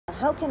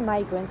how can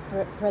migrants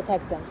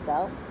protect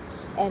themselves,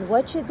 and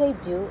what should they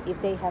do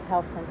if they have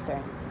health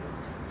concerns?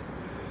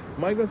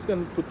 Migrants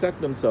can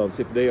protect themselves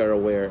if they are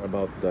aware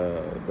about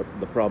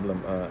the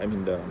problem.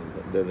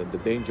 The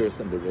dangers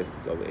and the risk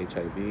of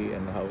HIV,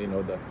 and how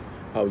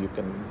how you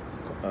can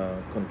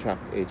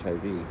contract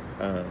HIV.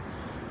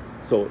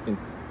 So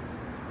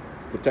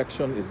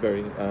protection is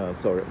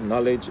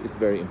knowledge is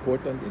very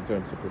important in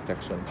terms of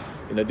protection.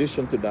 In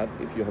addition to that,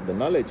 if you have the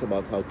knowledge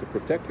about how to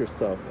protect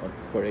yourself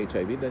for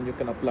HIV, then you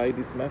can apply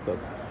these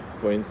methods.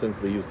 For instance,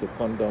 the use of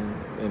condom.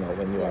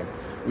 When you are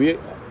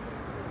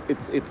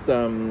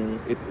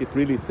it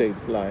really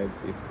saves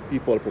lives if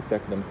people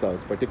protect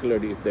themselves,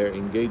 particularly if they're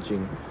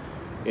engaging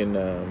in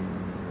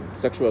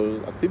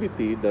sexual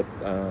activity that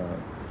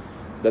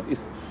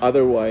is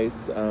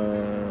otherwise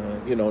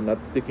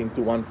not sticking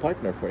to one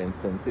partner. For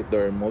instance, if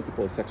there are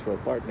multiple sexual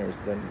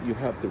partners, then you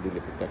have to really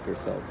protect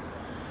yourself.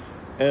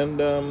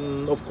 And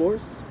of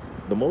course,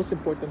 the most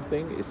important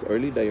thing is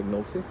early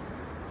diagnosis.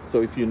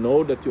 So if you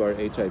know that you are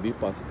HIV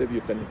positive,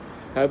 you can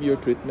have your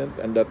treatment,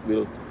 and that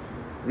will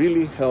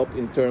really help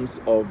in terms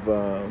of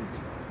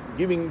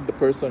giving the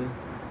person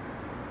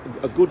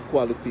a good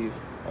quality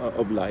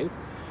of life.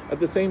 At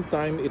the same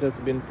time, it has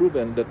been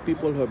proven that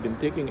people who have been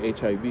taking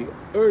HIV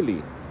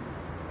early,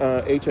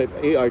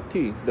 HIV ART,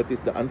 that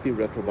is the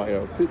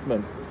antiretroviral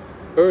treatment,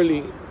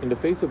 early in the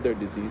phase of their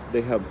disease,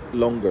 they have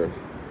longer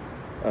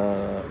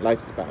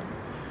lifespan.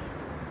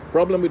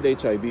 Problem with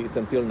HIV is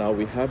until now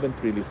we haven't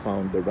really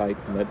found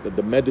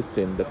the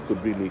medicine that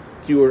could really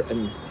cure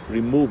and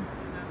remove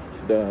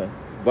the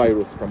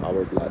virus from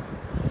our blood.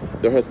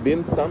 There has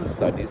been some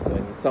studies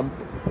and some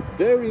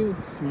very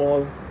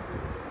small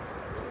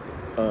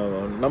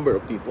number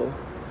of people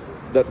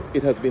that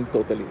it has been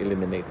totally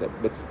eliminated,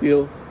 but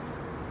still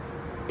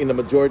in a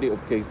majority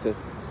of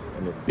cases,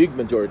 in a big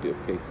majority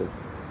of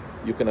cases,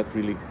 you cannot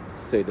really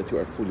say that you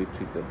are fully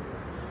treated.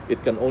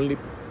 It can only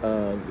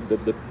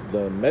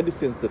the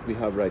medicines that we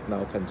have right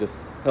now can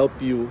just help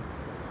you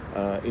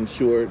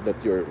ensure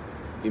that your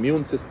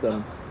immune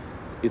system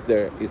is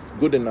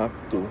good enough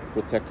to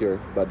protect your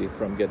body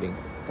from getting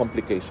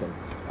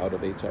complications out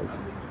of HIV.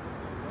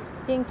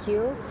 Thank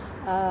you.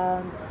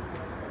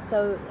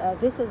 So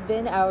this has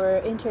been our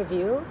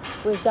interview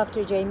with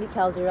Dr. Jamie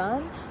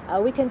Calderon.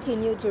 We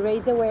continue to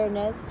raise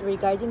awareness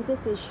regarding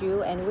this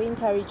issue, and we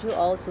encourage you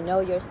all to know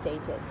your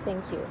status.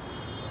 Thank you.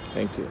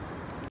 Thank you.